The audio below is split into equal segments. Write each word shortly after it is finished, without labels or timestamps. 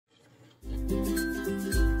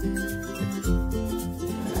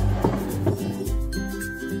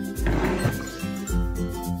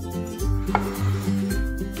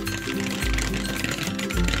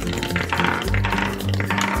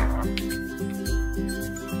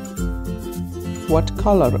What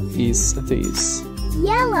color is this?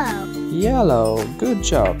 Yellow. Yellow. Good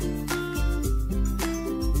job.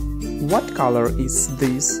 What color is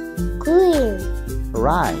this? Green.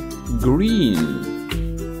 Right. Green.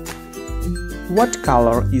 What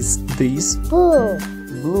color is this? Blue.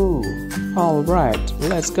 Blue. All right,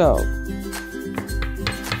 let's go.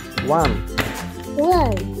 1,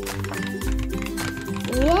 1.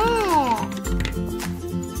 Yeah.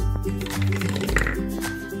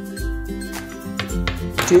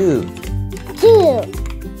 2, 2.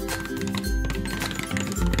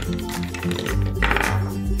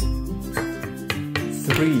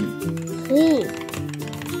 3, 3.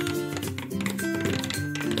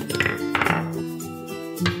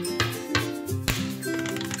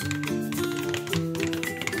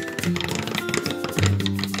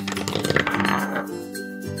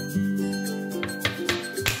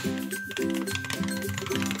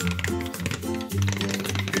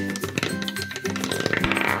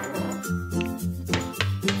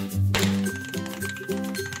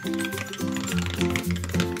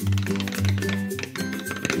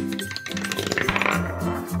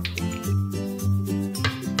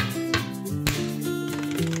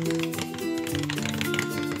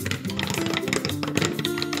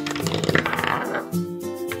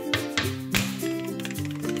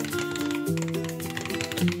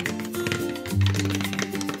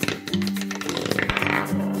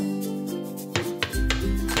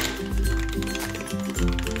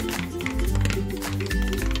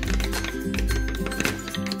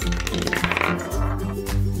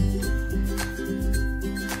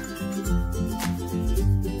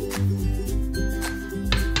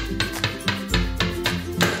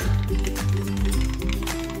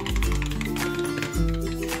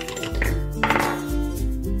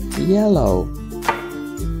 Yellow.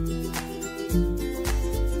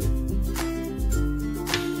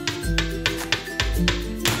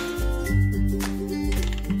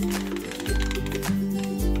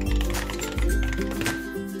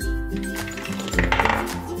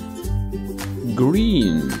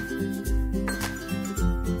 Green.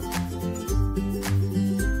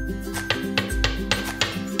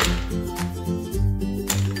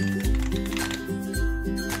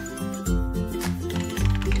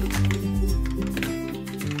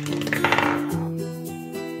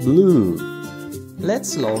 Blue.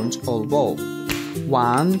 Let's launch all ball.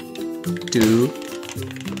 1, 2,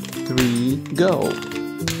 3, go.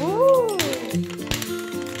 Ooh.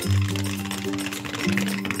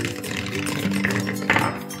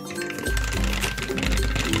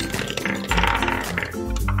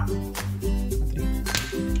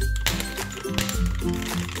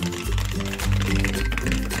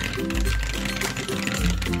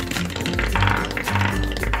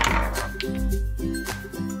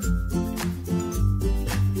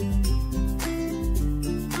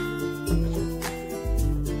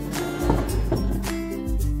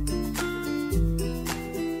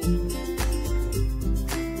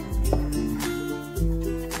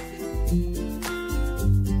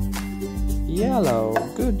 Yellow.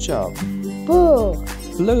 Good job. Blue.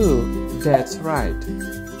 Blue. That's right.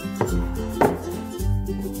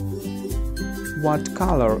 What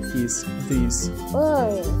color is this?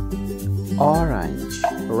 Orange. Orange.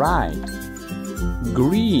 Right.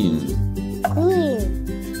 Green. Green.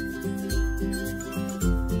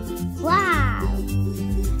 Wow.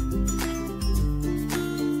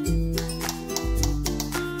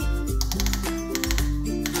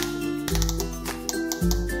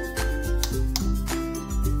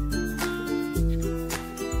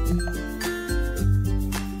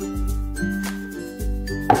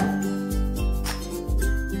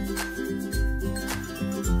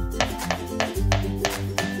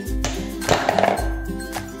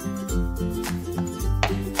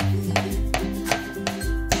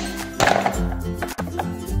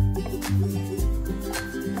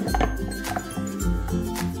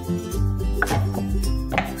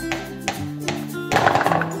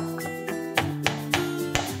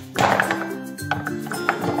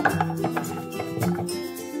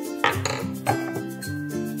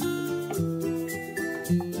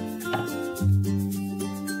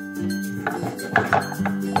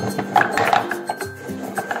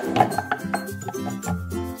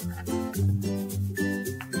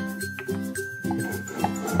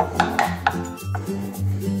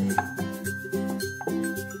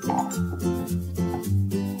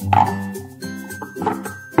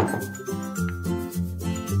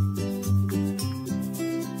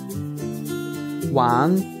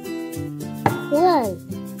 One, 1,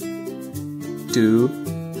 2,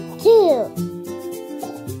 2, 3,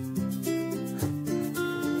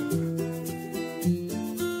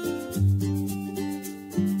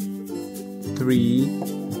 3,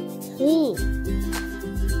 3,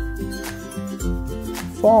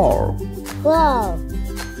 4, 4,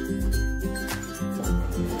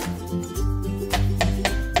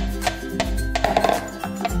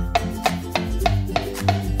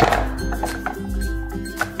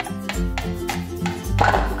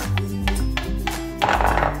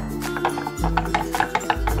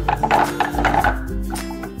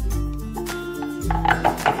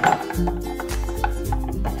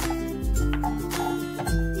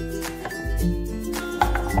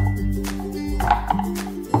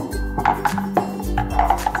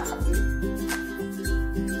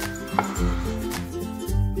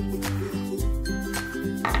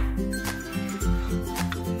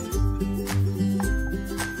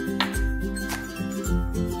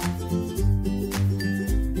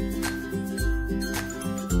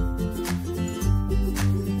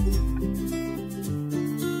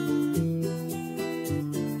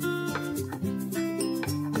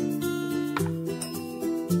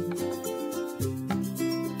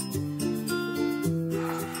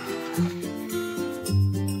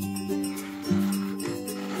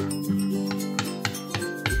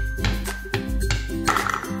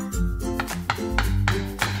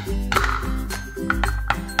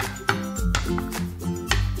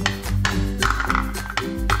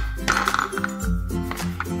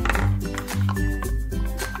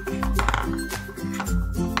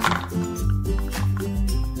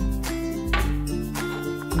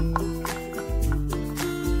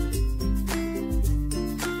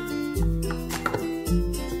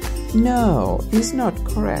 No, is not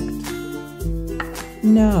correct.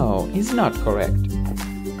 No, is not correct.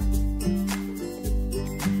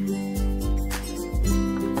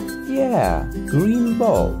 Yeah, green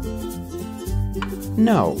ball.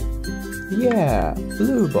 No. Yeah,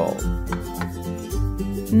 blue ball.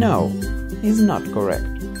 No, is not correct.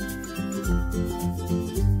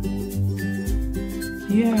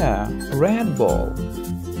 Yeah, red ball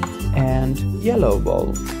and yellow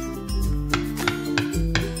ball.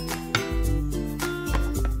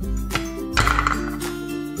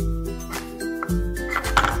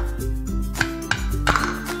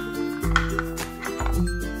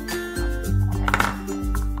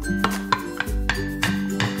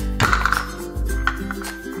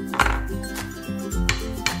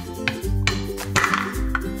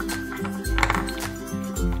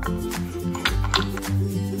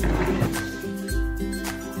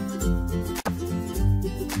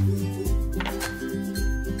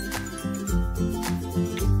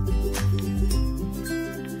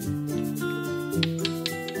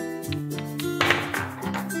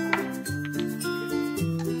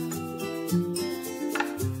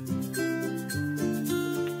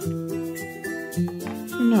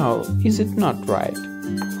 No, is it not right?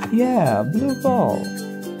 Yeah, blue ball.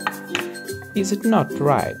 Is it not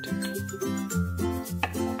right?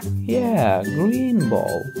 Yeah, green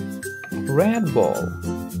ball, red ball,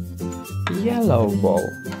 yellow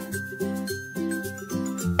ball.